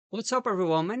What's up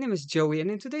everyone, my name is Joey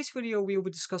and in today's video we will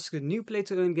be discussing a new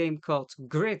play-to-earn game called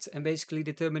Grid and basically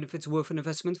determine if it's worth an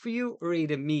investment for you or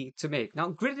even me to make.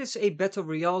 Now Grid is a battle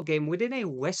royale game within a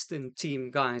western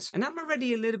team guys, and I'm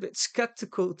already a little bit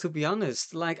skeptical to be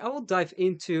honest. I will dive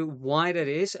into why that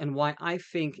is and why I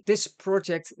think this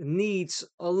project needs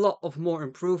a lot of more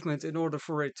improvement in order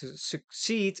for it to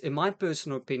succeed in my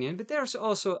personal opinion, but there's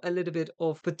also a little bit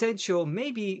of potential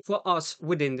maybe for us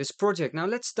within this project. Now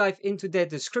let's dive into that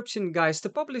description guys. The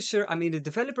publisher, the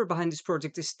developer behind this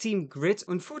project is Team Grid.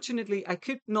 Unfortunately, I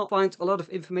could not find a lot of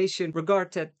information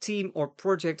regarding that team or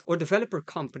project or developer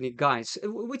company guys,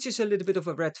 which is a little bit of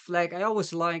a red flag. I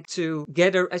always like to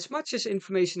gather as much as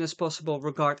information as possible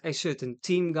regarding a certain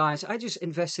team guys. I just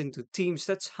invest into teams.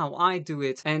 That's how I do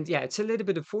it. And yeah, it's a little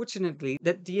bit unfortunately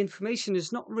that the information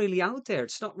is not really out there.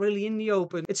 It's not really in the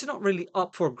open. It's not really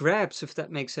up for grabs, if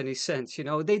that makes any sense.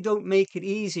 They don't make it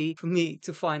easy for me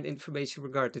to find information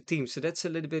regarding the team. So that's a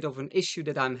little bit of an issue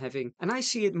that I'm having. And I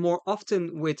see it more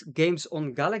often with games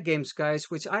on Gala Games, guys,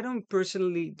 which I don't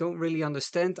really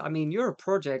understand. You're a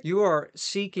project, you are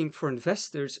seeking for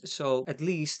investors, so at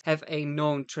least have a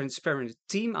known, transparent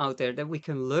team out there that we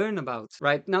can learn about.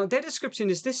 Right now, their description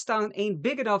is this town ain't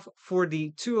big enough for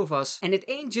the two of us, and it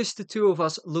ain't just the two of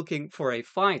us looking for a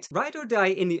fight. Ride or die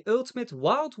in the ultimate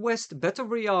Wild West Battle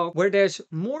Royale, where there's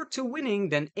more to winning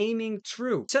than aiming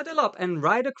true. Settle up and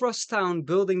ride across town,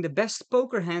 building the best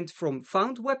poker hand from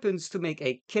found weapons to make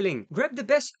a killing. Grab the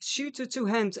best shooter to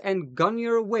hand and gun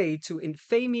your way to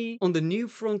infamy on the new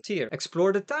frontier.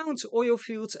 Explore the towns, oil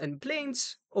fields, and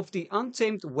plains of the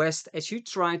untamed West as you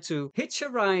try to hitch a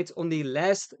ride on the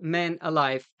last man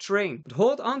alive train. But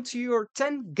hold on to your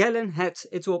 10-gallon hat,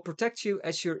 it will protect you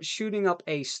as you're shooting up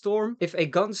a storm. If a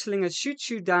gunslinger shoots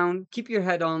you down, keep your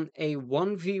head on. A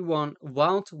 1v1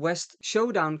 Wild West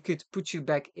showdown could put you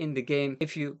back in the game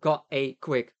if you got a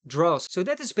quick draw. So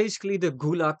that is basically the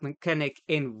gulag mechanic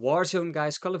in Warzone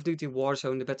guys, Call of Duty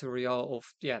Warzone, the battle royale of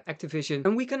Activision.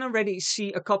 And we can already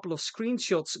see a couple of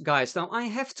screenshots guys. Now I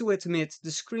have to admit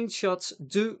the screenshots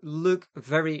do look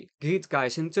very good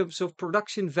guys in terms of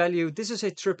production value. This is a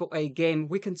AAA game.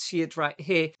 We can see it right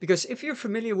here because if you're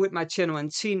familiar with my channel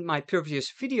and seen my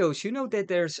previous videos, you know that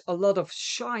there's a lot of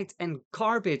shite and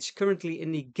garbage currently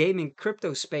in the gaming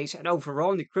crypto space and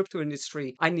overall in the crypto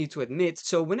industry, I need to admit.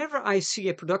 So whenever I see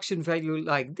a production value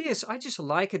like this, I just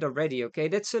like it already. Okay,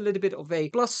 that's a little bit of a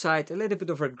plus side, a little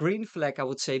bit of a green flag I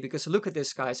would say, because look at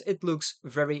this guys, it looks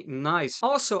very nice.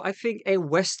 Also, I think a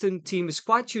Western team is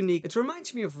quite unique. It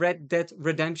reminds me of Red Dead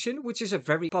Redemption, which is a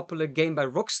very popular game by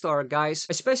Rockstar guys,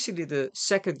 especially the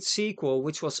second sequel,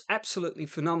 which was absolutely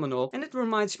phenomenal. And it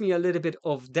reminds me a little bit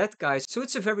of that guys. So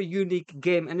it's a very unique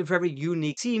game and a very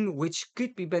unique team, which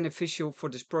could be beneficial for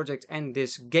this project and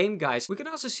this game guys. We can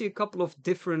also see a couple of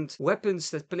different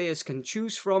weapons that players can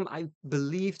choose from. I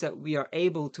believe that we are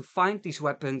able to find these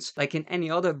weapons like in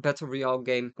any other battle royale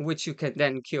game, which you can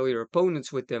then kill your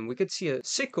opponents with them. We could see a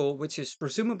sickle, which is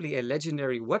presumably a legendary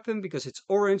weapon because it's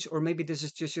orange, or maybe this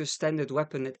is just your standard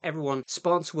weapon that everyone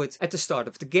spawns with at the start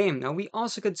of the game. Now we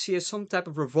also can see some type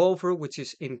of revolver which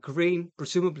is in green,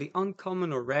 presumably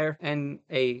uncommon or rare, and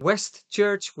a West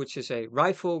Church which is a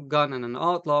rifle, gun, and an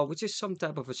outlaw which is some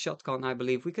type of a shotgun I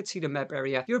believe. We could see the map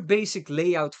area, your basic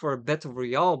layout for a battle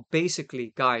royale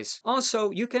basically guys.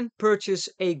 Also you can purchase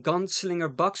a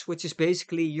gunslinger box, which is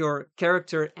basically your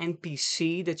character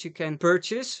NPC that you can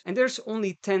purchase, and there's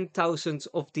only 10,000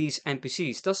 of these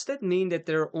NPCs. Does that mean that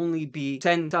there only be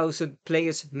 10,000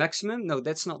 players maximum? No,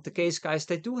 that's not the case guys.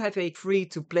 They do have a free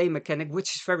to play mechanic,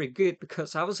 which is very good,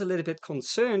 because I was a little bit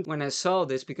concerned when I saw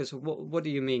this, because what do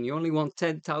you mean you only want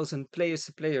 10,000 players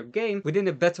to play your game within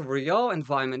a battle royale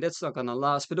environment? That's not gonna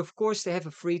last. But of course they have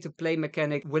a free to play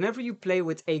mechanic. Whenever you play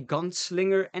with a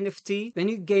gunslinger NFT, then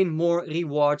you gain more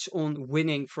rewards on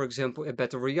winning, for example, a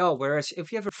battle royale, whereas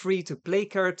if you have a free to play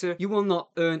character, you will not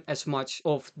earn as much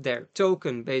of their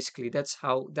token. Basically that's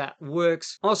how that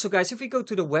works. Also guys, if we go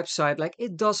to the website, like,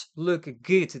 it does look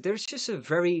good. There's just a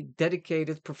very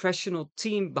dedicated professional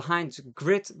team behind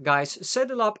Grid guys.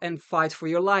 Settle up and fight for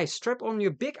your life. Strap on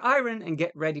your big iron and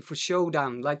get ready for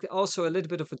showdown. Like, also a little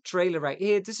bit of a trailer right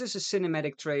here. This is a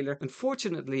cinematic trailer,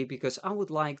 unfortunately, because I would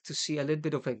like to see a little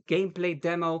bit of a gameplay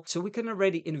demo so we can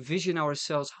already envision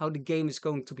ourselves how the game is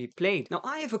going to be played. Now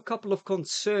I have a couple of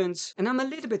concerns and I'm a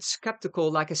little bit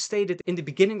skeptical, like I stated in the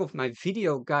beginning of my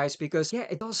video guys, because yeah,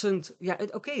 it doesn't, yeah,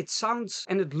 okay, it sounds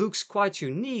and it looks quite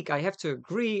unique. I have to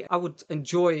agree. I would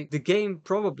enjoy the game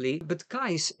probably, but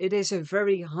guys, it is a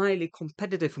very highly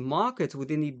competitive market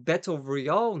within the battle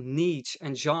royale niche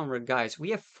and genre, guys.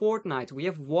 We have Fortnite, we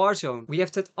have Warzone, we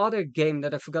have that other game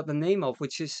that I forgot the name of,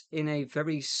 which is in a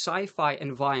very sci-fi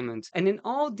environment. And in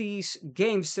all these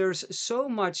games, there's so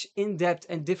much in-depth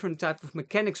and different type of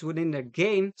mechanics within the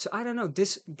game. So I don't know,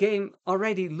 this game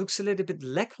already looks a little bit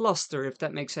lackluster, if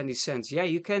that makes any sense. Yeah,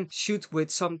 you can shoot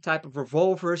with some type of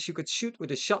revolvers, you could shoot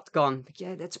with a shotgun, but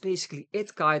yeah, that's basically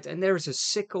it, guys. And there's a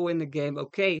sickle in the game,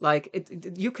 okay? Like,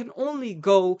 you can only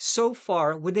go so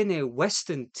far within a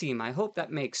Western team. I hope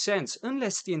that makes sense.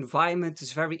 Unless the environment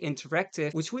is very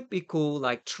interactive, which would be cool,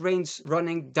 like trains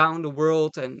running down the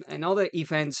world and other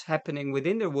events happening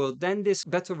within the world, then this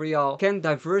Battle Royale can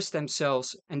diverse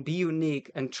themselves and be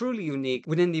unique and truly unique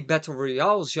within the Battle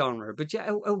Royale genre. But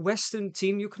yeah, a Western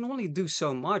team, you can only do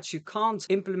so much. You can't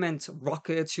implement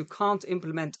rockets, you can't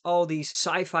implement all these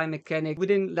sci-fi mechanics.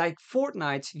 Within like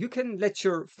Fortnite, you can let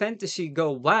your fantasy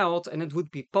go wild and it would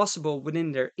be possible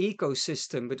within their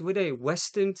ecosystem. But with a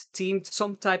Western teamed,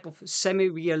 some type of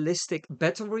semi-realistic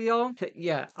Battle Royale,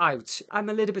 yeah, ouch. I'm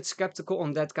a little bit skeptical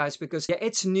on that, guys, because yeah,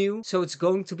 it's new, so it's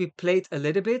going to be played a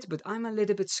little bit, but I'm a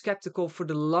little bit skeptical for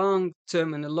the long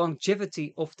term and the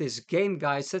longevity of this game,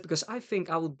 guys. That's because I think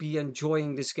I would be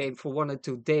enjoying this game for 1 or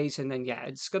 2 days, and then yeah,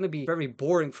 it's gonna be very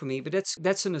boring for me. But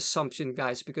that's an assumption,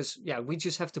 guys, because yeah, we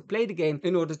just have to play the game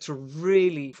in order to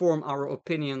really form our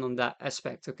opinion on that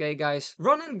aspect. Okay, guys,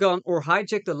 run and gun or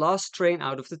hijack the last train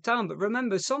out of the town. But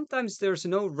remember, sometimes there's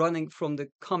no running from the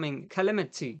coming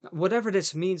calamity. Whatever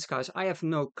this means, guys, I have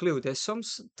no clue. There's some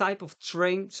type of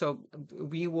train, so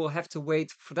we will have to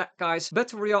wait for that, guys.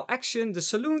 Battle Royale action. The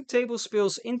saloon table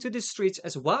spills into the streets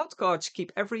as wild cards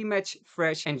keep every match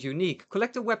fresh and unique.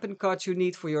 Collect the weapon cards you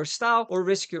need for your style or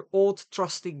risk your old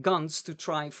trusty guns to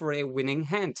try for a winning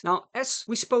hand. Now, as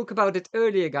we spoke about it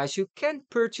earlier, guys, you can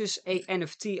purchase a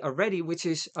NFT already, which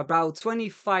is about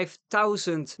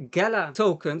 25,000 Gala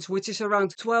tokens, which is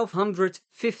around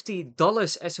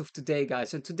 $1,250 as of today,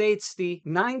 guys. And today it's the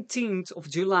 19th of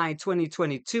July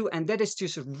 2022, and that is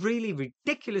just really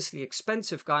ridiculously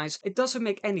expensive, guys. It doesn't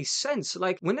make any sense.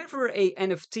 Like, whenever a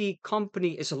NFT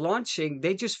company is launching,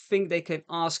 they just think they can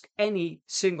ask any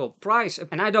single price.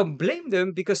 And I don't blame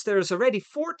them, because there's already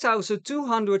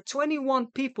 4,221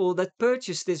 people that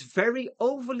purchased this very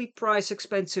overly price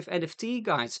expensive NFT,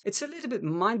 guys. It's a little bit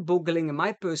mind-boggling in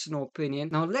my personal opinion.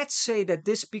 Now, let's say that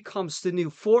this becomes the new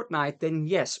Fortnite, then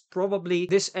yes, probably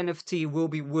this NFT will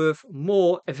be worth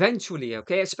more eventually,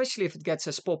 okay? Especially if it gets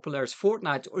as popular as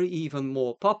Fortnite or even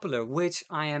more popular, which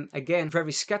I am, again,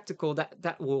 very skeptical that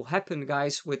that will happen,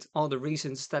 guys, with all the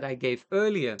reasons that I gave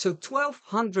earlier. So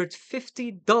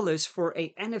 $1,250 for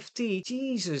a NFT,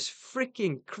 Jesus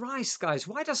freaking Christ, guys.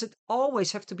 Why does it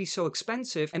always have to be so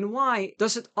expensive? And why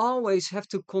does it always have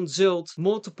to consult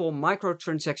multiple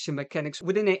microtransaction mechanics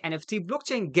within a NFT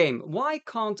blockchain game? Why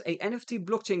can't a NFT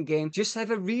blockchain game just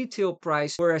have a retail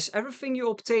price, whereas everything you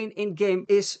obtain in game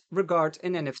is regard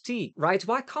an NFT, right?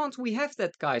 Why can't we have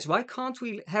that, guys? Why can't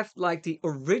we have like the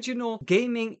original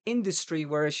gaming industry,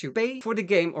 whereas you pay for the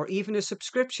game or even a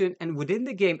subscription, and within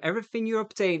the game everything you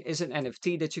obtain is an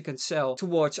NFT that you can sell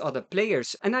towards other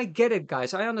players? And I get it,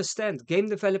 guys. I understand game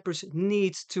developers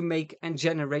need to make and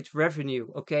generate revenue,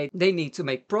 okay? They need to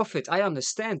make profit. I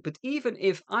understand. But even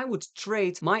if I would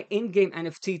trade my in-game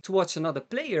NFT towards another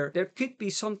player, there could be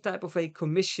some type of a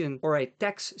commission or a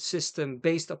tax system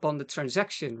based upon the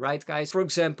transaction, right, guys? For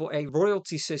example, a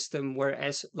royalty system,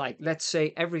 whereas, like, let's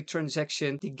say every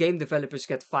transaction the game developers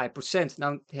get 5%.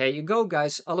 Now, here you go,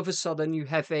 guys. All of a sudden you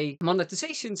have a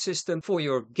monetization system for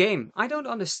your game. I don't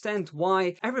understand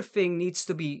why everything needs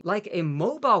to be like a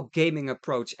mobile gaming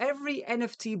approach. Every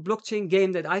NFT blockchain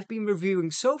game that I've been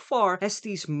reviewing so far has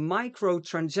these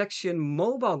microtransaction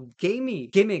mobile gaming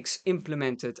gimmicks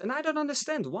implemented. And I don't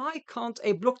understand, why can't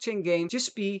a blockchain game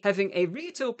just be having a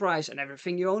retail price and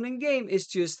everything you own in game is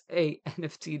just a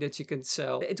NFT that you can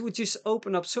sell? It would just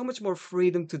open up so much more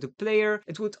freedom to the player.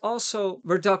 It would also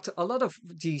reduce a lot of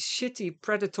these shitty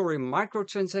predatory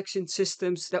microtransaction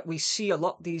systems that we see a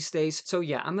lot these days. So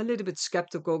yeah, I'm a little bit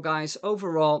skeptical, guys.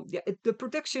 Overall, yeah, the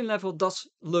production level does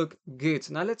look good.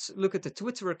 Now let's look at the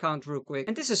Twitter account real quick.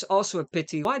 And this is also a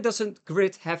pity. Why doesn't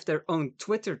Grid have their own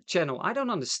Twitter channel? I don't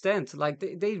understand. Like,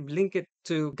 they link it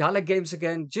to Gala Games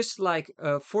again, just like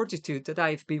Fortitude that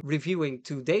I've been reviewing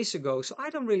 2 days ago. So I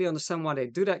don't really understand why they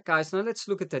do that, guys. Now let's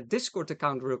look at the Discord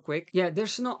account real quick. Yeah,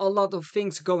 there's not a lot of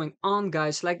things going on,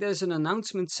 guys. Like there's an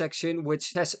announcement section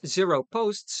which has 0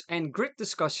 posts and grid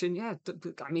discussion. Yeah,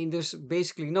 I mean, there's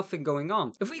basically nothing going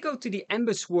on. If we go to the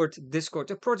Sword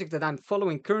Discord, a project that I'm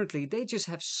following currently, they just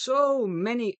have so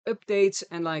many updates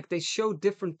and like they show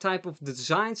different type of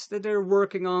designs that they're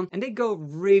working on, and they go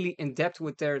really in depth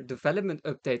with their development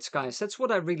updates, guys. That's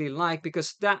what I really like,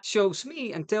 because that shows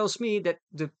me and tells me that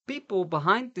the people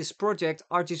behind this project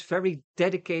are just very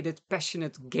dedicated,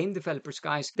 passionate game developers,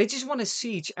 guys. They just want to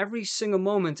siege every single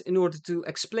moment in order to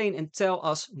explain and tell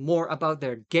us more about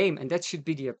their game, and that should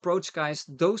be the approach, guys.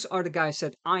 Those are the guys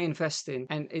that I invest in,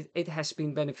 and it has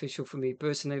been beneficial for me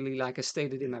personally. Like I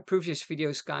stated in my previous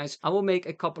videos, guys, I will make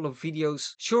a couple of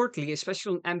videos shortly,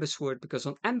 especially on Sword, because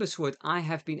on Sword I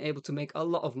have been able to make a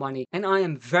lot of money, and I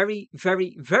am very,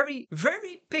 very, very,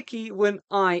 very picky when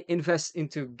I invest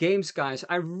into games, guys.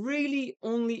 I really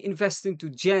only invest into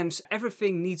gems.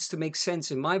 Everything needs to make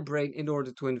sense in my brain in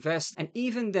order to invest, and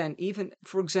even then, even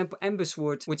for example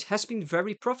Sword, which has been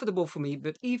very profitable for me,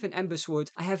 but even Sword,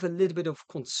 I have a little bit of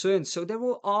concerns. So there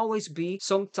will always be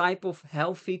some type of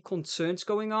healthy concerns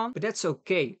going on, but that's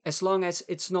okay as long as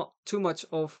it's not too much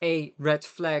of a red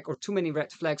flag or too many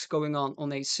red flags going on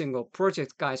a single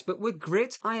project, guys. But with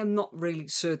Grid, I am not really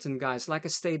certain, guys. Like I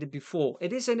stated before,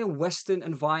 it is in a Western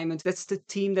environment. That's the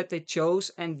team that they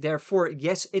chose, and therefore,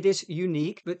 yes, it is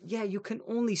unique. But yeah, you can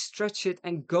only stretch it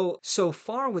and go so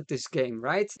far with this game,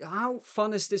 right? How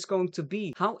fun is this going to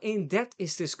be? How in-depth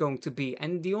is this going to be?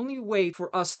 And the only way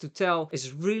for us to tell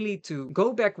is really to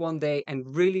go back one day and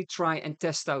really try and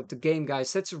test out the game,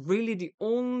 guys. That's really the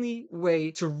only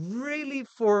way to really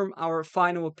form our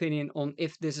final opinion on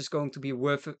if this is going to be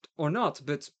worth it or not.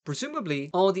 But presumably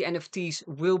all the NFTs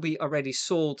will be already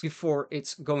sold before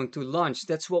it's going to launch.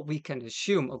 That's what we can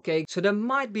assume, okay? So there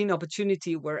might be an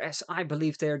opportunity, whereas I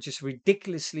believe they are just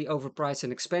ridiculously overpriced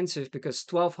and expensive, because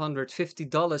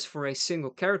 $1,250 for a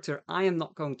single character, I am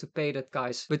not going to pay that,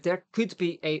 guys. But there could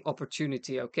be a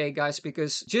opportunity, okay, guys?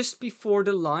 Because just before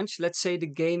the launch, let's say the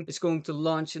game is going to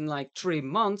launch in like 3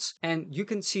 months, and you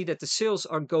can see that the sales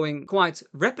are going quite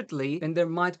rapidly, then there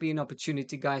might be an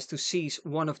opportunity, guys, to seize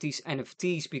one of these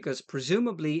NFTs, because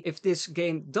presumably if this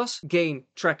game does gain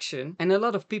traction and a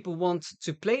lot of people want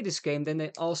to play this game, then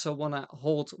they also want to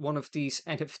hold one of these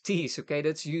NFTs, okay?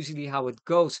 That's usually how it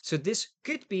goes. So this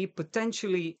could be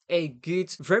potentially a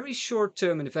good, very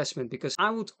short-term investment, because I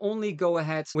would only go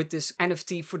ahead with this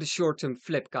NFT for the short-term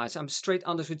flip, guys. I'm straight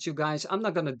honest with you guys. I'm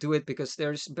not gonna do it because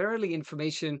there's barely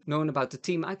information known about the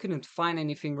team. I couldn't find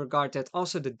anything regarding that.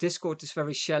 Also, the Discord is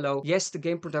very shallow. Yes, the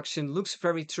game production looks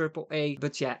very AAA,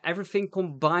 but yeah, everything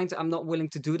combined, I'm not willing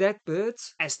to do that. But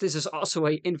as this is also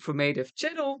a informative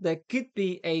channel, there could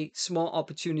be a small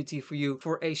opportunity for you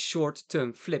for a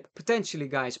short-term flip, potentially,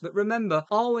 guys. But remember,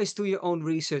 always do your own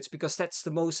research, because that's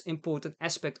the most important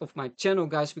aspect of my channel,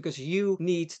 guys, because you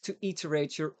need to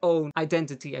iterate your own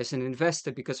identity as an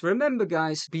investor. Because remember,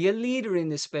 guys, be a leader in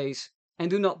this space and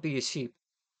do not be a sheep.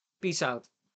 Peace out.